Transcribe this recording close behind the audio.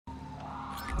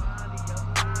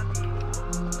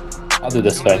I'll do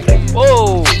this side thing.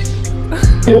 Whoa!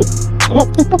 Okay.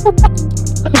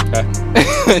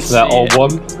 That old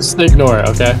one? Just ignore it,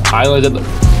 okay? I landed the.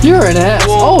 You're an ass!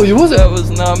 Whoa, oh, you wasn't. That was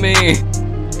not me!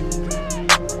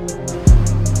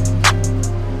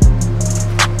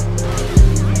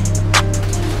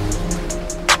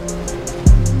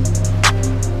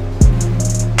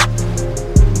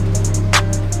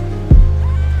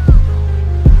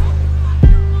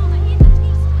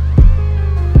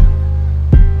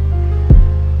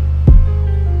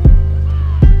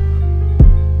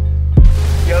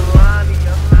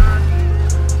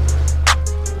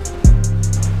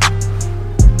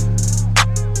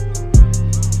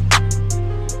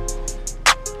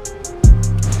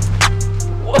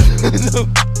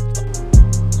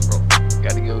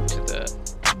 Gotta go to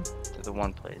the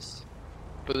one place.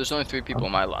 But there's only 3 people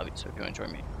in my lobby, so if you want to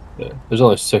join me. Yeah, there's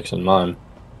only 6 in mine.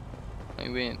 What do you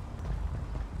mean?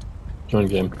 Join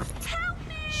game.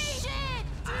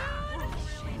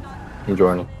 I'm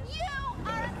joining.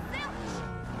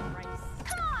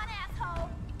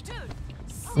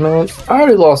 Man, I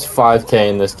already lost 5K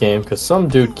in this game because some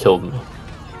dude killed me.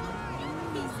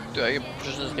 Dude, I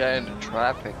pushed this guy into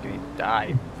traffic and he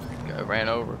died. The guy ran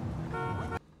over.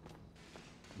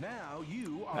 Now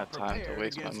you I have time to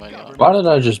waste my money on. Why did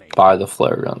I just buy the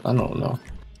flare gun? I don't know.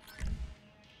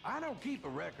 I don't keep a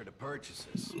record of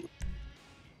purchases.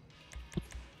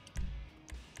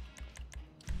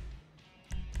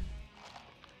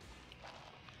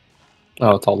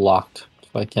 Oh, it's all locked.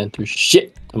 So I can't do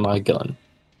shit to my gun.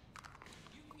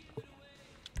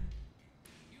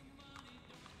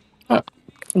 Alright,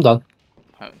 I'm done.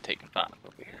 I'm taking 5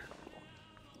 over here.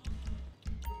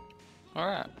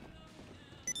 Alright.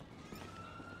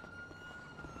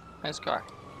 Nice car.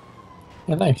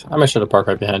 Yeah, thanks. I should have parked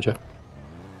right behind you.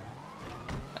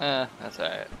 That's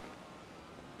alright.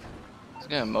 I was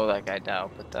gonna mow that guy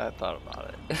down, but I thought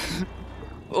about it.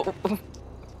 Oh.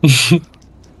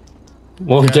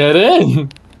 Well, get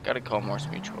in! Gotta call Morse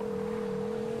Mutual.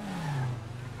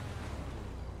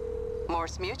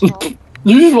 Morse Mutual.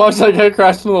 You just watched that guy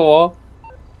crash into the wall?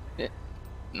 Yeah.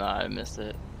 Nah, I missed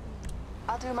it.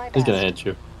 I'll do my best. He's gonna hit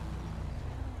you.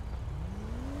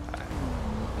 Alright.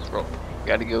 Let's roll.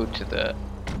 Gotta go to the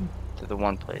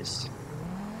one place.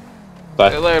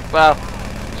 Bye. Hey, later, pal.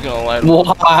 He's gonna light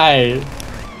up. Why?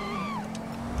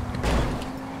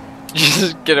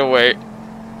 Just get away.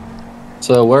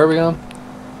 So, where are we going?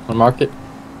 On market?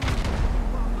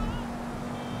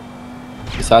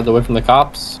 Decided away from the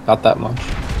cops? Not that much.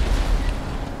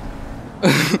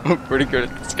 I'm pretty good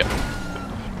at this guy.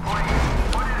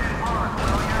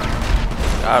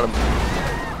 Got him.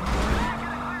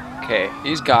 Okay,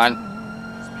 he's gone.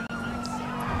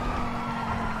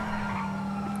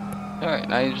 Alright,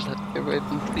 now you just have to get away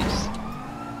from the police.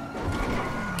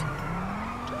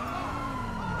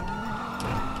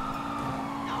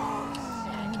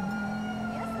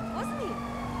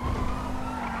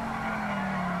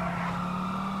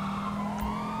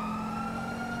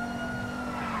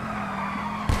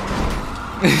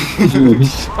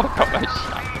 Fuck up my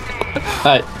shot.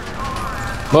 Hey.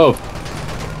 Move.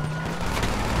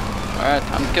 Alright,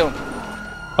 time to kill him.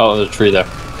 Oh, there's a tree there.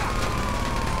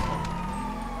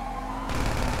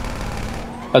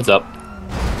 Heads up.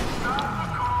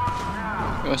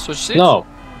 You wanna switch seats? No.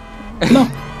 No.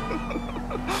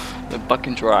 The buck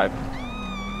and drive.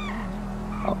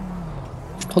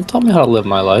 Don't tell me how to live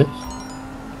my life.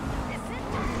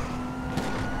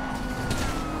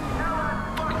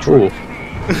 Ooh.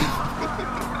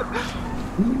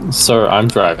 Sir, I'm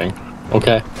driving.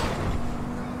 Okay.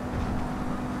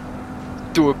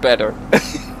 Do it better.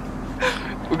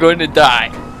 We're going to die.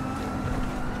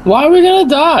 Why are we gonna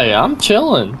die? I'm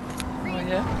chilling. Oh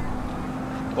yeah.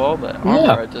 Well, the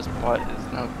armor I just bought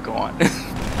is now gone.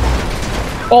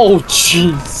 Oh,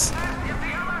 jeez.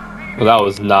 Well, that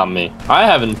was not me. I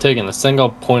haven't taken a single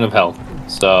point of health,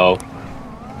 so...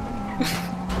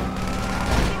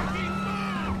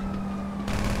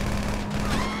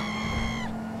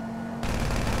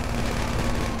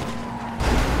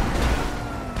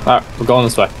 Alright, we're going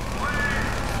this way.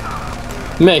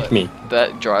 Make me.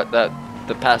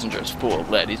 The passenger is full of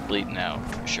lead. He's bleeding out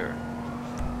for sure.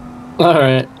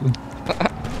 Alright.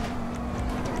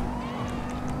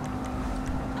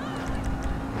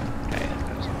 Okay,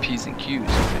 there's some P's and Q's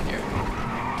in here.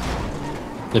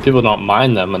 The people don't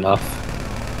mind them enough.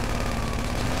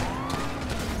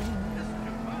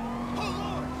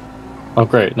 Oh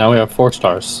great, now we have 4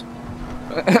 stars.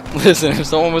 Listen, if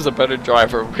someone was a better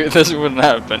driver, this wouldn't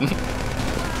happen.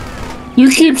 You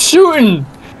keep shooting!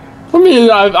 I mean,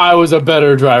 I was a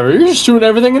better driver. You're just shooting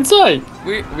everything in sight.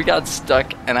 We got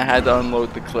stuck and I had to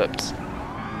unload the clips.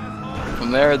 From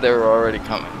there, they were already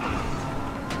coming.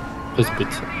 Just a bit.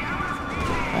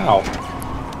 Ow.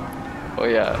 Oh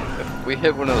yeah, if we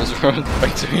hit one of those road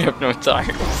bikes, we have no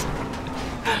tires.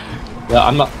 Yeah,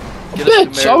 I'm not. Get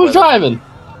us to Bitch, I was Merriweather. driving.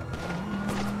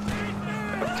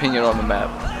 Opinion on the map.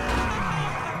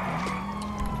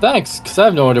 Thanks, because I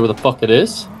have no idea where the fuck it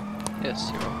is.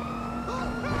 Yes, you're welcome.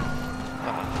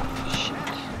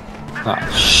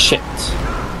 Ah, shit.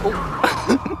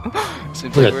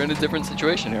 Seems like we're in a different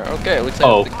situation here. Okay, looks like.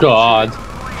 Oh, God.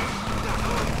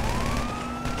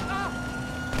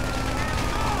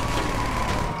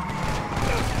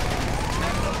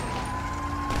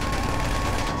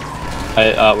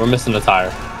 Hey, we're missing a tire.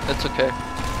 That's okay.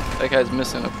 That guy's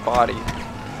missing a body.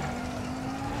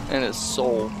 And his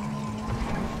soul.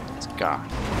 It's gone.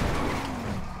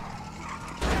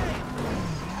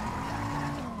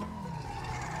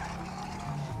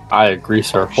 I agree,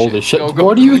 sir. Oh, Holy shit. Go, go,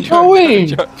 What are you drive, doing?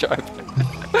 drive.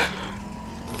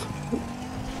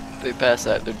 They pass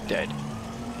that, they're dead.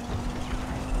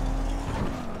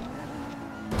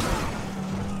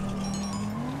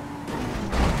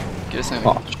 Get us in.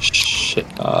 Oh, shit.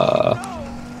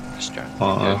 Just drive. Come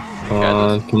on, Yeah, come got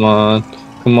on, this. come on,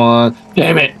 come on.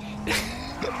 Damn it!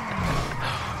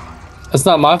 It's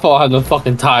not my fault I have no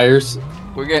fucking tires.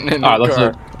 We're getting in the Alright, let's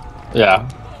car. do. Yeah.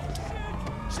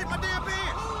 Shit my damn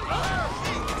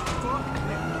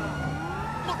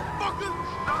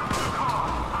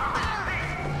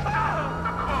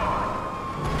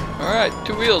Alright,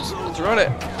 2 wheels. Let's run it.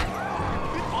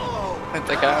 Hit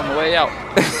that guy on the way out.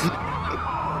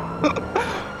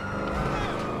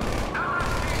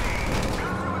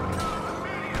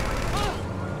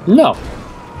 No.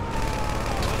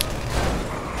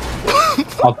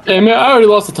 Oh, damn it, I already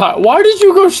lost the tire. Why did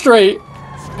you go straight?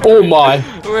 Oh my.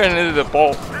 We ran into the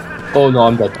pole. Oh no,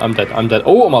 I'm dead. I'm dead. I'm dead.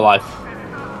 Oh, I'm alive.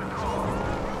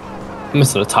 I'm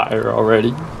missing a tire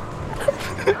already.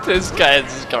 This guy is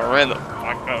just gonna run the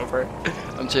fuck over.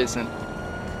 I'm chasing.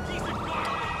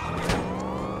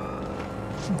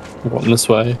 Going this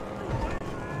way.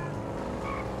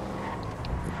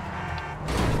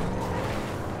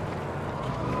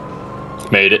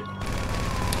 Made it.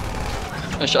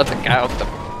 I shot the guy off the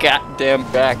goddamn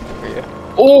back for you.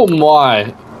 Oh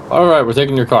my. Alright, we're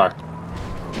taking your car.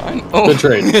 Mine? Oh, Good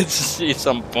trade. It's see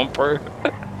some bumper.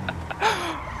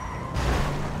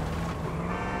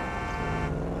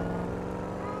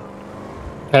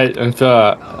 Hey, if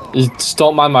you just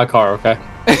don't mind my car, okay?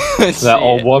 That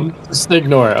old one, just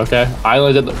ignore it, okay? I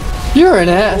only did the. You're an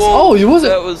ass. Whoa, Oh, you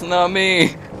wasn't. That was not me.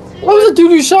 That was the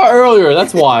dude you shot earlier.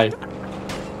 That's why.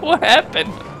 What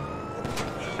happened?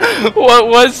 What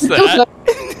was that?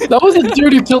 That was the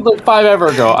dude you killed like 5 ever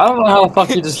ago. I don't know how the fuck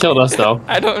he just killed us though.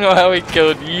 I don't know how he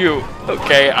killed you.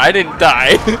 Okay, I didn't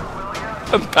die.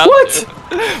 I'm about What? to.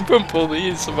 From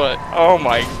police, but oh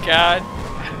my god.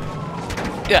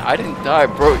 Yeah, I didn't die,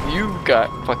 bro. You got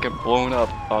fucking blown up.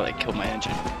 Oh, they killed my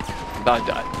engine. I'm about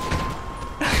to die.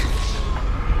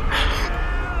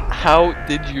 How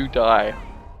did you die?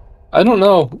 I don't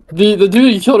know. The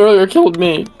dude you killed earlier killed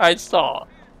me. I saw.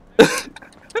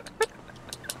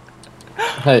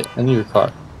 Hey, I need your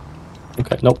car.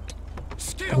 Okay, nope.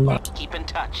 I'm not. Keep in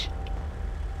touch.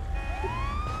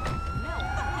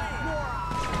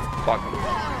 Fuck.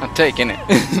 I'm taking it.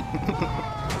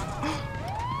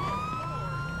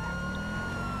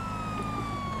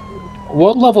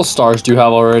 What level stars do you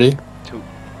have already? 2.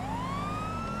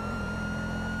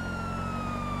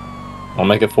 I'll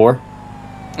make it 4.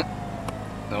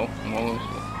 No, I'm almost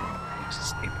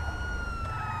asleep.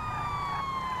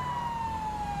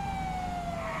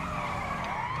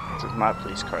 This is my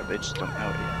police car, they just don't know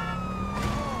it yet.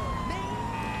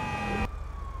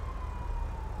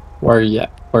 Where are you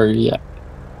at? Where are you at?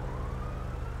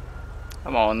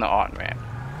 I'm all in the on ramp.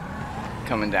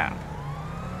 Coming down.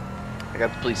 I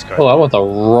got the police car. Oh, I went the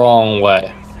wrong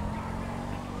way.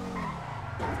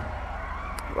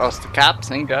 Lost the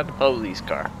cops and got the police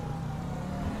car.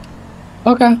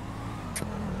 Okay.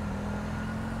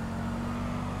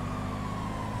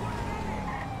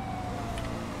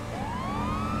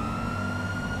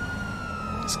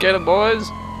 Let's get 'em, boys.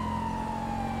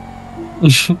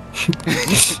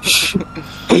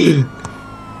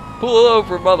 Pull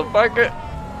over, motherfucker.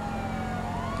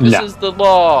 This No. is the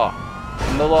law.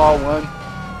 I'm the law one.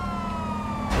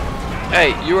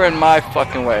 Hey, you were in my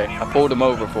fucking way. I pulled him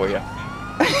over for you.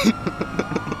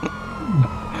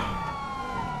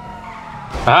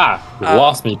 Ah, you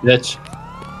lost me, bitch.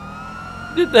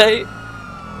 Did they?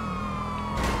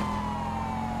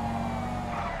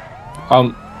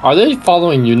 Are they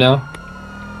following you now?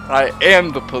 I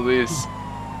am the police.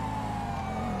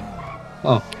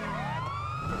 Oh.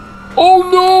 Oh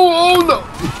no! Oh no!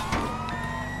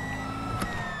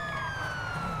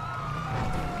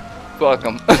 Fuck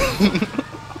him.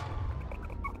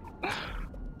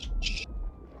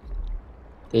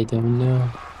 They don't know.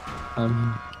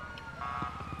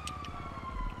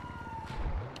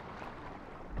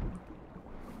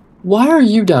 Why are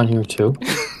you down here too?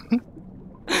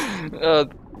 The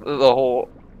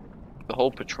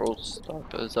whole patrol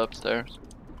stop is upstairs.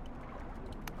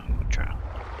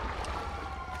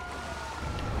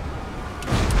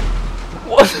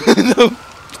 What the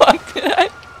fuck did I?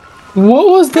 What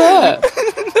was that?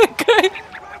 That guy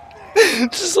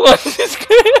just launched this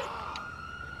guy.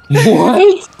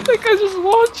 What? That guy just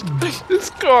launched this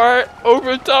car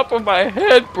over top of my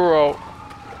head, bro.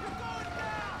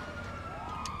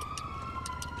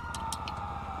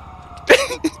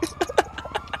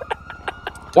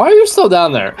 Why are you still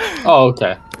down there? Oh,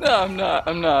 okay. No, I'm not.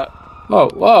 I'm not. Whoa,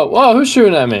 whoa, whoa! Who's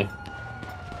shooting at me?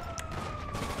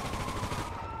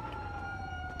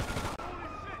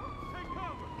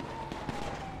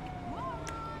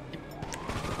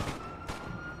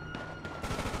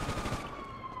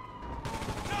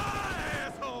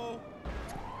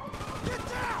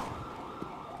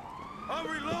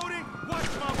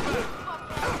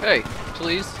 Hey,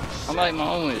 please. I like my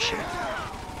own shit.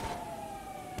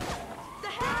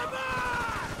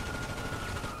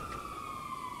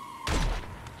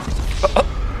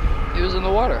 He was in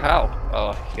the water. How?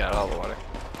 Oh, he got all the water.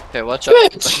 Hey, watch out.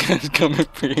 That guy's coming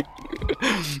for you.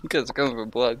 That guy's coming for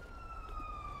blood.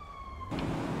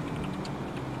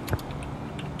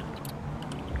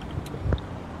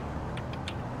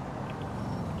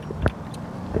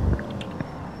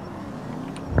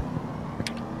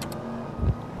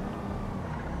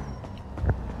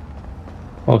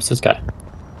 Oh, it's this guy.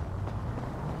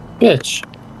 Bitch.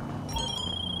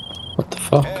 What the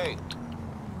fuck? Hey.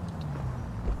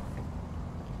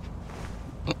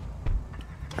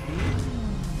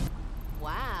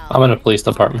 Wow. I'm in a police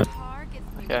department.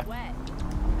 Okay.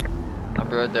 I'll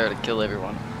be right there to kill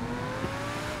everyone.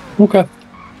 Okay.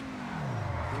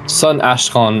 Son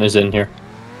Ashkan is in here.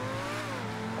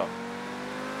 Oh.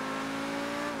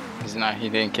 He's not. He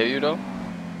didn't kill you though.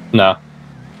 No.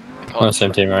 I I'm on the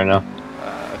same team right now.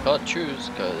 I called choose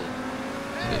because.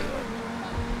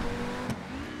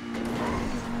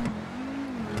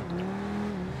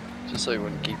 Just so he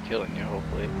wouldn't keep killing you,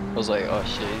 hopefully. I was like, oh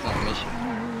shit, he's on a mission.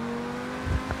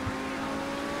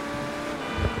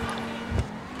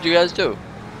 What'd you guys do?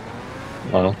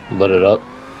 I don't know. Lit it up.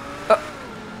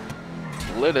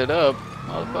 Lit it up,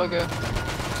 motherfucker.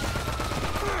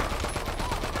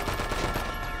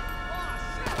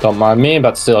 Don't mind me.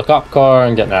 About to steal a cop car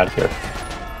and getting out of here.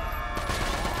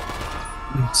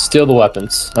 Steal the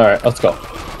weapons. Alright, let's go.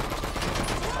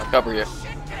 I'll cover you.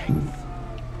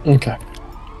 Okay.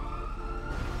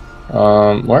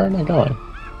 Where am I going?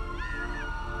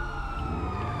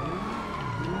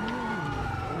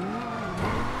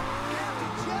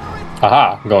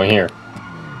 Haha, I'm going here.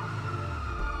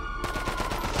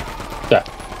 Yeah.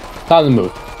 Time to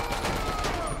move.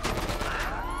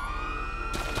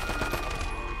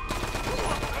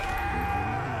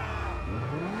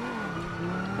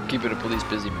 Keeping the police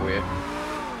busy for you.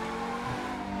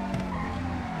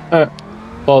 Alright.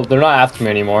 Well, they're not after me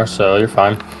anymore, so you're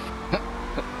fine.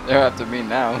 They're after me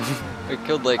now. I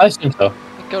killed like. I think so.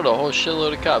 I killed a whole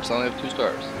shitload of cops. I only have 2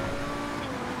 stars.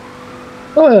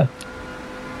 Oh, yeah.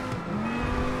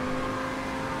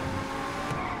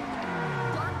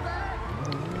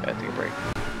 Gotta take a break.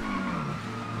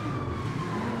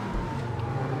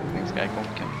 This guy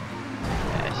gonna kill me.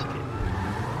 Yeah, shit.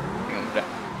 He gonna die.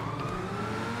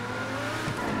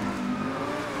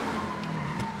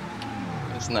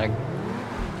 It's not.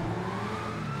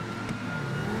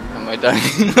 Am I dying?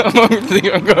 I think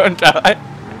I'm gonna die.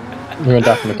 You're gonna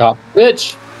die from the cop.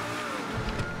 Bitch!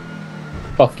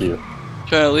 Fuck you.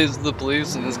 Trying to leave the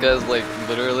police, and this guy's like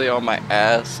literally on my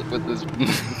ass with this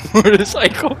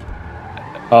motorcycle.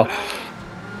 Oh.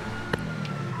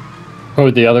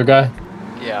 Who, the other guy?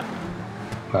 Yeah.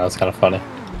 Oh, that's kind of funny.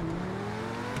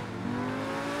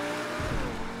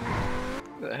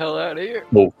 Get the hell out of here.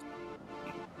 Whoa.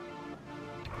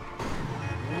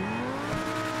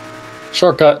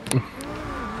 Shortcut.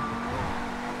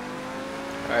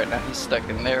 Alright, now he's stuck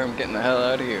in there. I'm getting the hell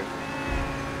out of here.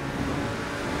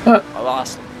 Huh. I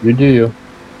lost him. You do you.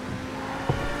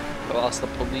 I lost the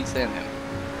police and him.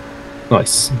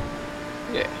 Nice.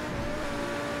 Yeah.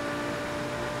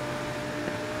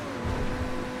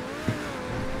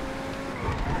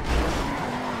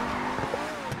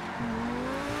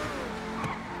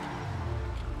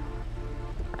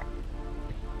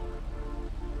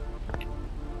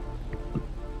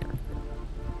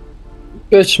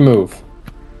 Bitch, move.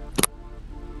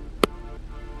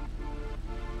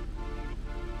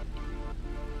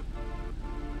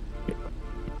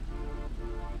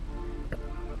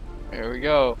 Here we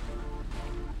go.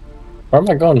 Where am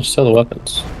I going to steal the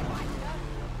weapons?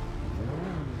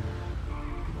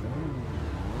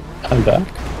 I'm back.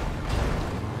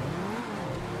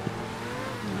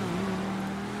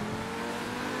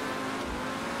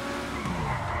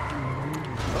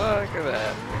 Look at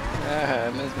that. Ah,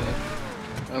 I missed me.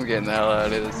 I'm getting the hell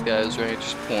out of this guy's range.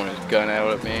 Just pulling his gun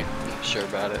out at me. I'm not sure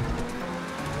about it.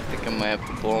 I think I might have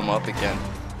to blow him up again.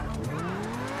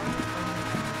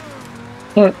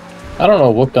 Alright. I don't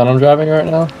know what gun I'm driving right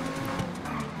now.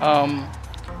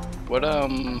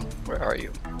 Where are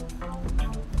you?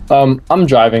 I'm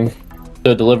driving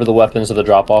to deliver the weapons to the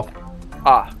drop-off.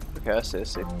 Ah, okay, I see.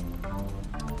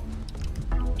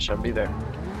 Should be there.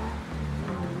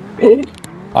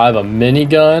 I have a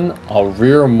minigun, a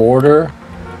rear mortar.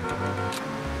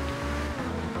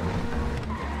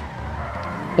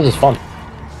 This is fun.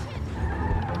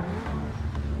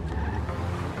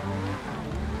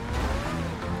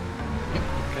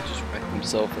 I just wrecked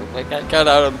himself. Like, I got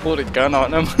out and pulled a gun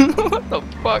on him. What the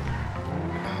fuck?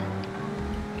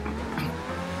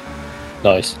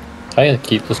 Nice. How you gonna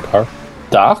keep this car?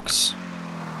 Docks?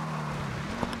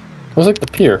 It was like the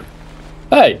pier.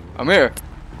 Hey! I'm here.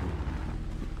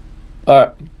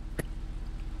 Alright.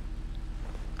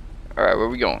 Alright, where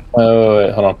we going?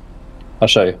 Wait, hold on. I'll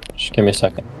show you. Just give me a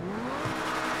second.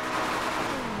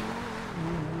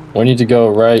 We need to go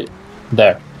right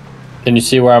there. Can you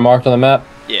see where I marked on the map?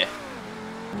 Yeah.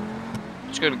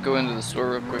 Just gotta go into the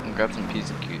store real quick and grab some P's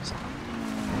and Q's.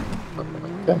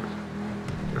 Okay.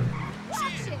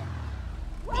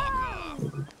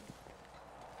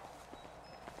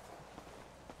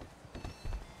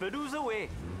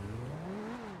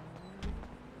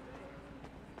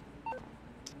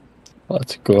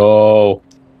 Let's go.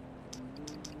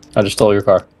 I just stole your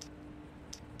car.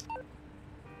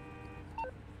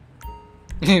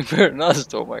 You better not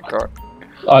steal my car.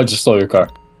 I just stole your car.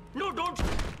 No, don't.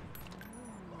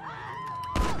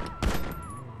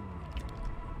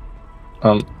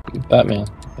 Batman.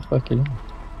 What the fuck you doing?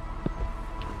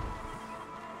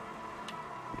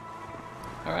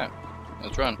 Alright,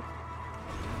 let's run.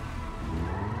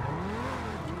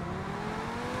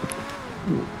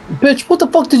 Bitch, what the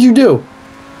fuck did you do?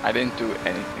 I didn't do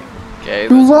anything. Okay?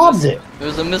 You robbed it. There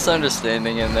was a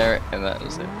misunderstanding in there, and that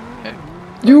was it. Okay?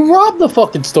 You robbed the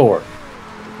fucking store.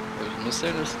 There was a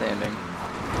misunderstanding.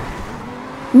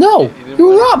 No, He didn't you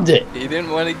wanna- robbed it. He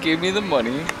didn't want to give me the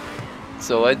money,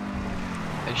 so I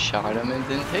shot him and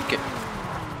didn't take it.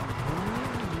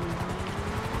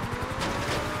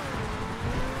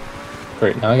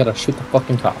 Great, now I gotta shoot the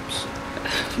fucking cops.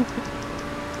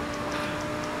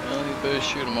 Well, you better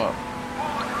shoot him up.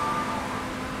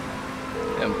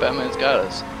 And Batman's got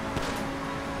us.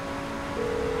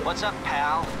 What's up,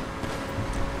 pal?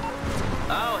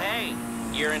 Oh, hey.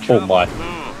 You're in Oh trouble. my.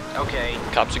 Okay.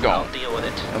 Cops are I'll gone. deal with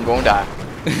it. I'm going to die.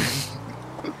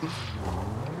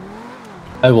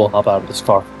 I will hop out of this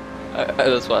car.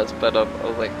 That's why I sped up. I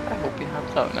was like, I hope he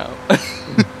hops out now.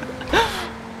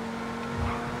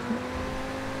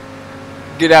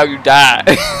 Get out, you die.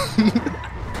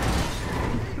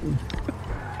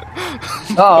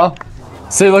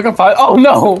 See, look, I'm fine. Oh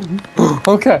no!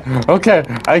 Okay, okay,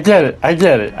 I get it, I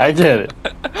get it, I get it.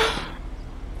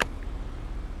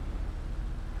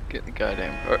 Get the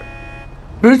goddamn car.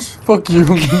 Bitch, fuck you.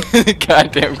 Get the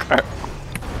goddamn car.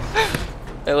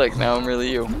 Hey, look, now I'm really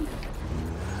you.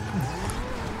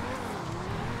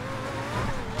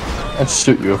 I'd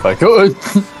shoot you if I could.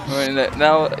 I mean,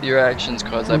 now your actions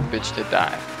cause that bitch to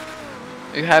die.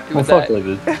 Are you happy Well, with fuck that? it,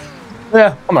 dude.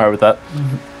 Yeah, I'm alright with that.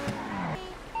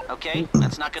 Okay,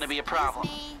 that's not gonna be a problem.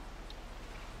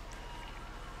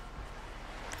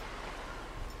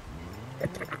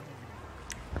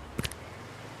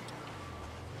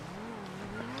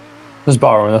 Just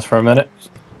borrowing this for a minute.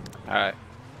 Alright.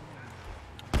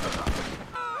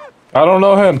 I don't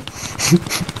know him.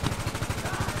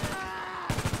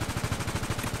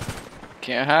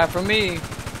 Can't hide from me.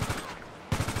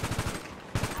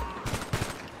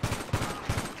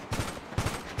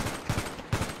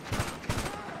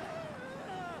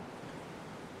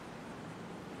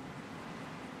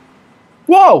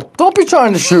 Whoa! Don't be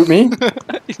trying to shoot me.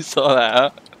 You saw that, huh?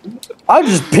 I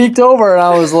just peeked over and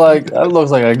I was like, that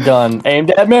looks like a gun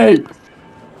aimed at me.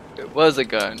 It was a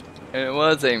gun, and it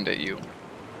was aimed at you.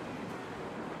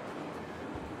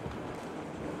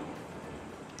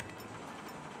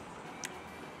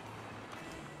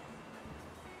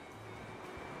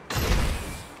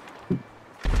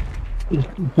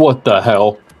 What the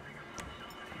hell?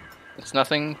 It's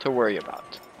nothing to worry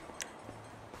about.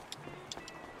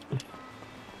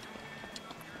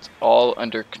 It's all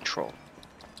under control.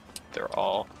 They're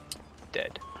all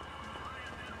dead.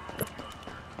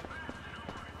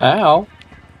 Ow.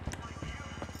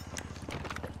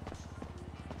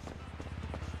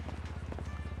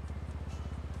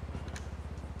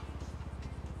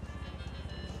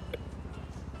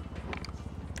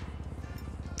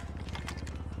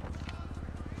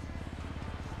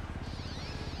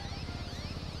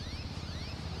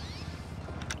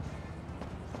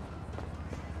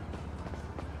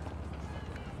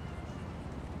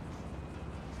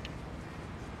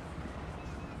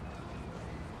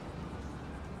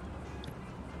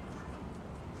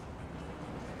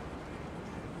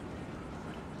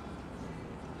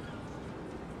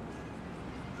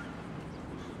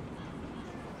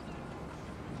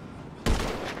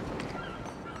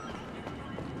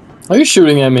 Are you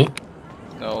shooting at me?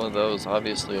 No, that was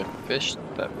obviously a fish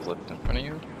that flipped in front of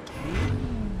you.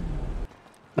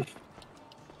 And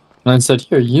I said,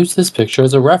 here, use this picture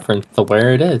as a reference to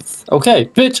where it is. Okay,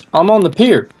 bitch, I'm on the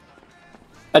pier.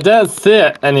 I didn't see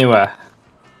it anywhere.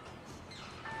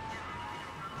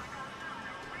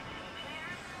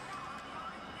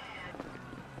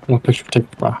 One picture taken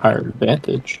from a higher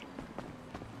advantage.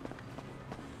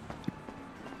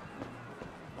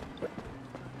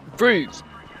 Freeze!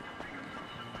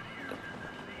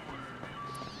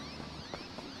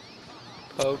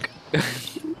 Poke.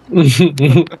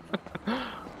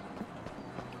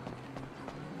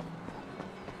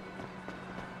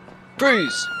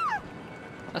 Freeze!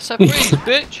 I said freeze,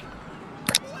 bitch!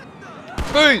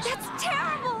 Freeze! That's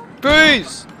terrible.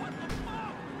 Freeze!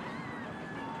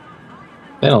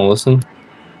 They don't listen.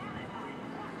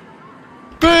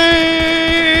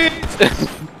 Freeze!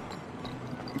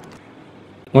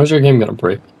 Where's your game gonna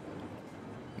break?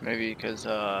 Maybe because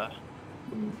I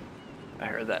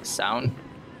heard that sound.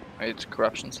 Maybe it's a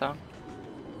corruption sound.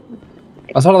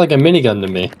 That sounded like a minigun to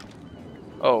me.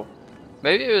 Oh,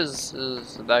 maybe it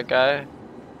was that guy.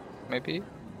 Maybe.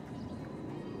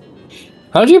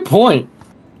 How'd you point?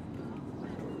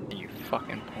 You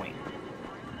fucking point.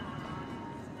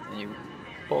 And you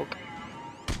poke.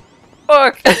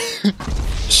 Fuck!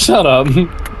 Shut up.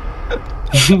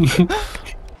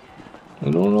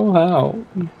 I don't know how.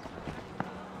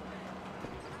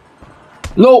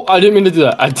 No, I didn't mean to do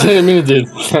that. I didn't mean to do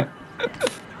that.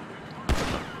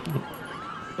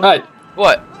 Right.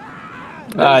 What?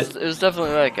 Right. It was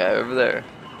definitely that guy over there.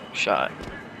 Shot.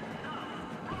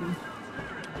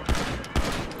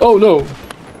 Oh no.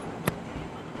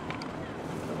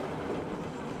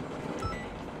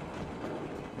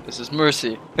 This is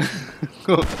mercy.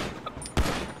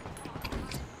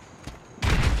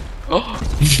 Oh!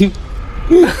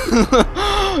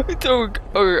 He threw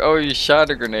oh, you shot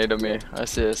a grenade at me. I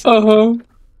see this. Uh-huh.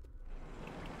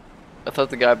 I thought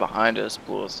the guy behind us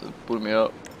blew me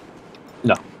up.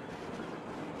 No.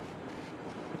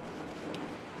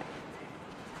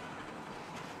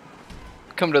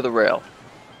 Come to the rail.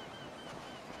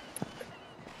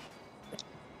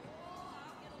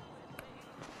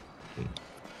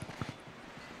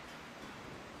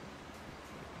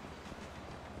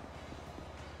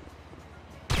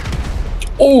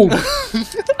 Oh!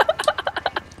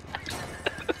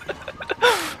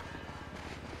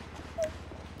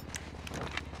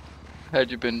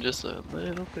 Had you been just a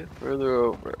little bit further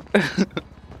over.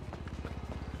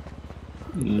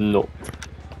 No.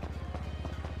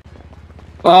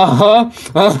 Uh-huh.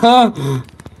 Uh-huh.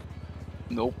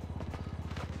 Nope.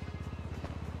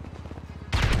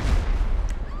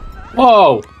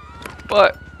 Whoa.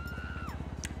 But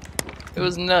it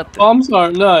was nothing. Bombs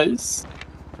aren't nice.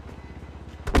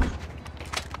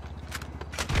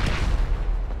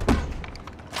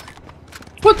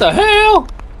 What the hell?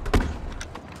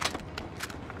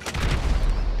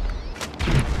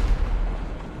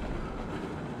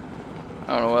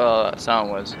 I don't know what all that sound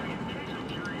was.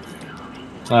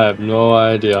 I have no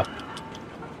idea.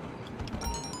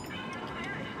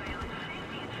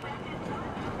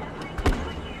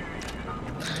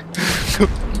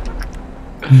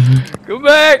 Go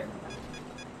back!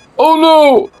 Oh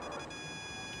no!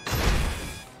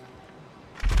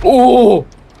 Oh!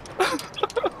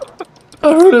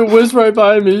 I heard it whiz right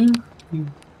by me.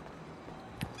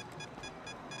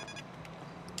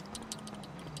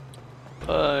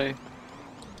 Bye.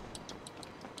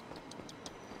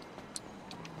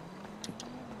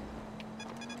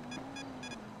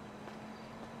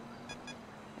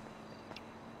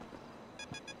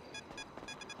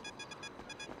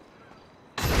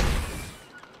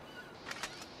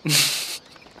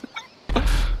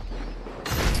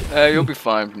 You'll be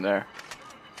fine from there.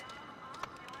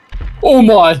 Oh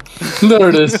my! There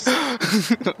it is.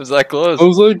 Was that close?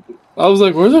 I was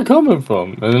like, where's it coming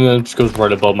from? And then it just goes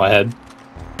right above my head.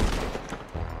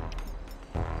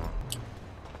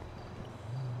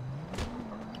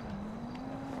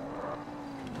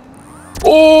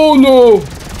 Oh no!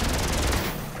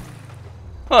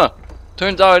 Huh.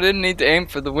 Turns out I didn't need to aim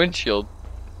for the windshield.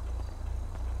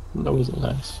 That wasn't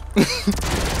nice.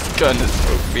 This gun is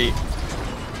so beat.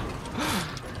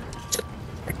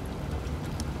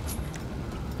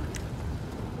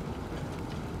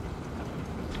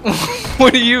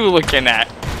 What are you looking at?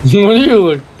 What are you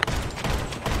look?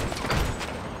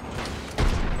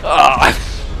 Ah!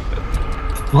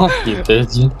 Fuck you,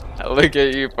 bitch. I look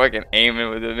at you fucking aiming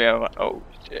with it, man. I'm like, oh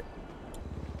shit.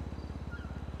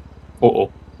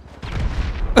 Uh-oh.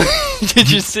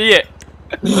 Did you see it?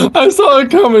 I saw it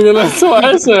coming and that's why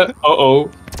I said, uh-oh.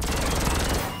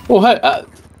 Oh, hey,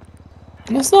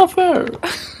 that's not fair.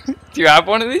 Do you have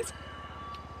one of these?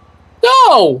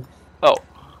 No! Oh.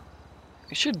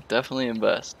 You should definitely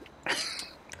invest.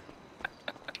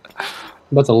 I'm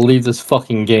about to leave this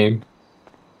fucking game.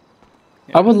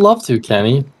 Yeah. I would love to,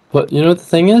 Kenny. But you know what the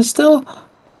thing is still?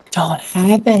 Don't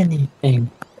have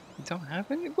anything. You don't have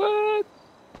any? What?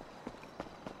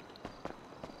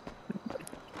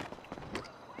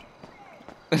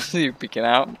 You peeking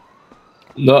out?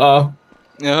 Nuh-uh.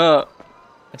 I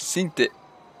seen it.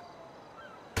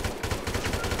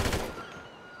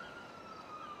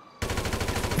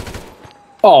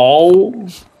 Oh.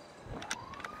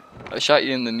 I shot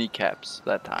you in the kneecaps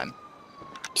that time.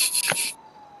 It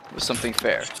was something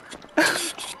fair.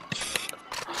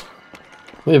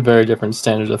 We have very different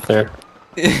standards of fair.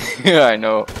 Yeah, I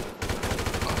know.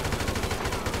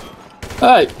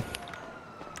 Hey!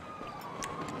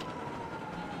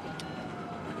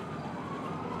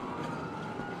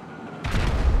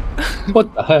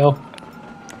 What the hell?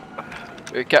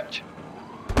 Good catch.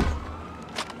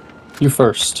 You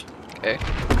first. Okay.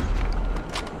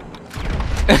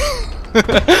 Am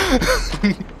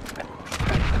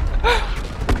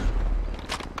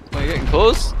I getting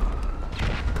close?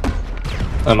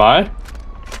 Am I?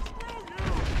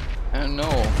 I don't know.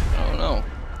 I don't know.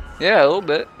 Yeah, a little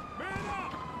bit.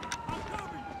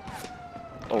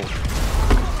 Oh.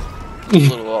 A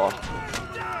little off.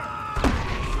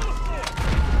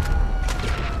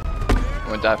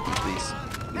 I'm gonna die from police.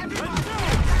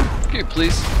 Can you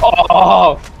please?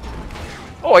 Oh!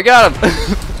 Oh, I got him!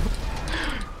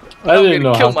 I I'm didn't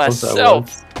know gonna kill how close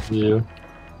myself. that was to you.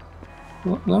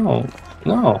 No,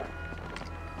 no.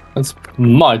 That's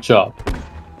my job.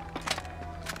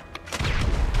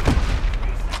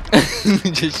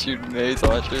 Just shooting maze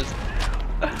launchers.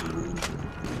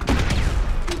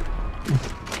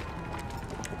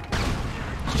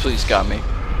 Please got me.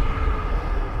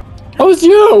 That was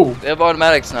you! They have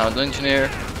automatics now, the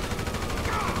engineer.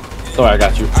 Sorry, I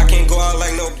got you. I can't go out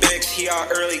like no bitch. He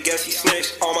out early, guess he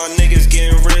snitched. All my niggas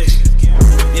getting rich.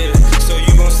 Yeah, so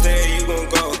you gon' stay, you gon'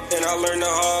 go. And I learned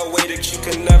the hard way that you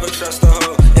can never trust a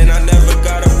hoe. And I never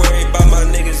gotta worry about my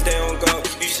niggas, they don't go.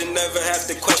 You should never have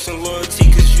to question loyalty,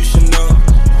 cause you should know.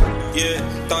 Yeah,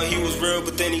 thought he was real,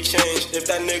 but then he changed. If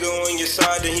that nigga on your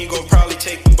side, then he gon' probably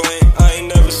take the blame. I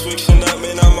ain't never switching up,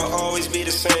 man, I'ma always be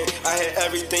the same. I had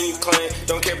everything you claim,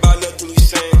 don't care about nothing you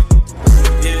saying.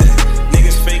 Yeah,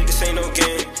 niggas fake, this ain't no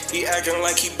game. He acting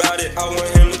like he bout it, I want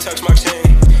him to touch my chain.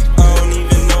 I don't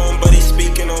even know him, but he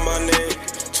speaking on my name.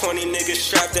 20 niggas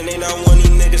strapped and they not one of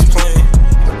these niggas playing.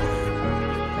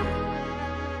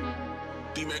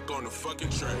 D-Mac on the fucking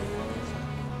track.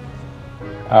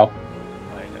 Ow.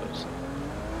 My nose.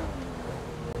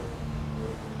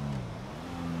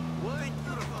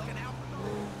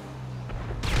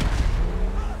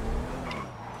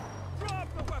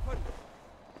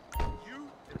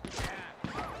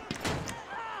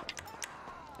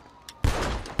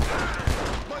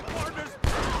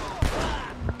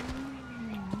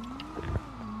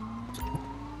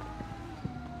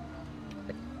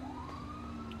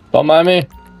 Don't mind me.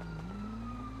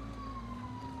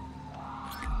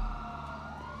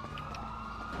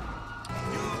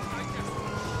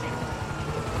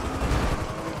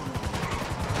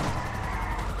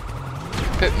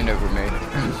 Pit maneuver made.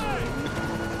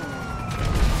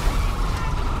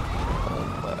 Oh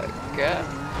my god.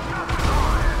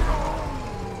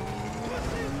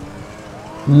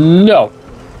 No.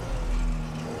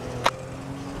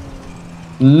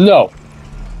 No.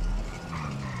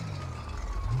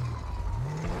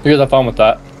 You guys have fun with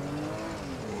that.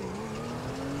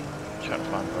 Trying to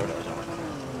find photos on it.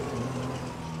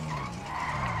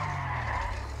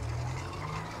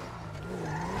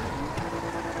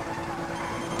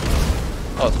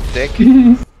 Oh, dick.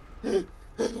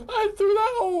 I threw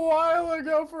that a while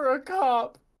ago for a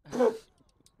cop.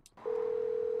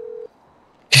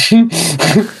 You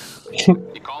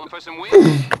calling for some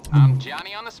wheels? I'm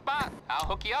Johnny on the spot. I'll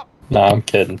hook you up. Nah, I'm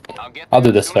kidding. Get I'll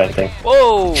do there this as soon if as I anything.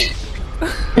 Whoa!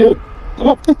 can.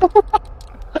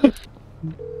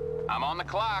 I'm on the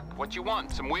clock. What you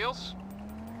want? Some wheels?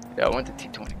 Yeah, I want the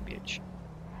T20, bitch.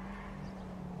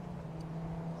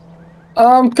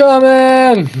 I'm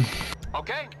coming!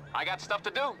 Okay, I got stuff to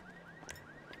do.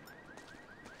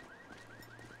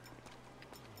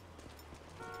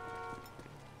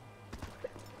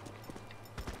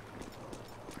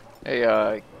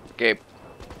 Hey, Gabe. I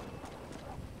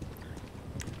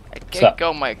What's can't up?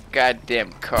 go my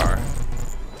goddamn car.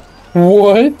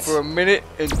 What? For a minute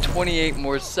and 28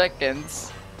 more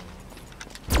seconds.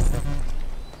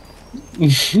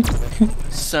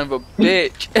 Son of a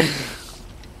bitch.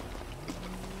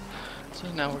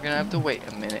 So now we're gonna have to wait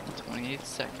a minute and 28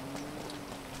 seconds.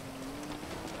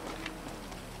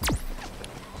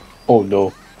 Oh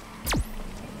no.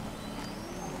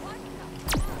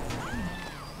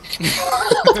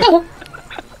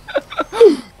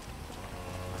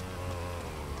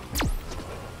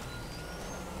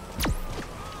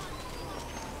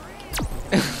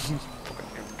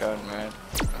 Fucking gun, man.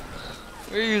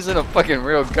 We're using a fucking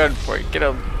real gun for it. Get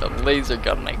a laser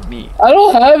gun like me. I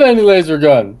don't have any laser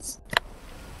guns.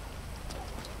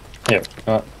 Here,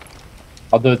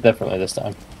 I'll do it differently this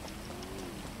time.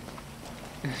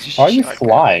 Are you Shotgun.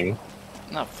 flying?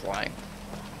 I'm not flying.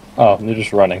 Oh, you're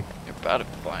just running. You're about to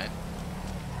be flying.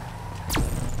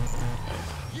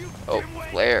 Oh,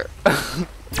 flare.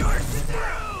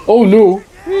 Oh no!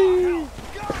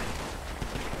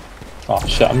 Oh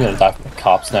shit, I'm gonna die from the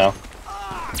cops now.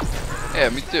 Yeah,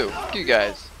 me too. Fuck you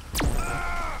guys.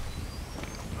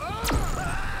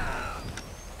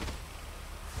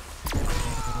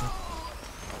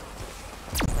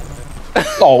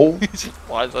 Oh! He just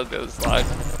flies on the other side.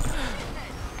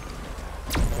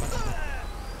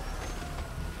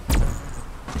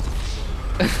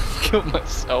 Kill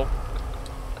myself.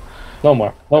 No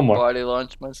more, no more. Body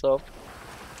launch myself.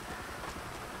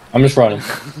 I'm just running.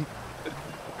 Thought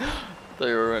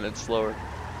you were running slower.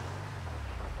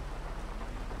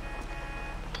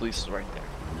 Police is right there.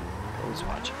 Always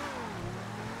watching.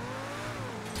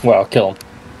 Well, kill him.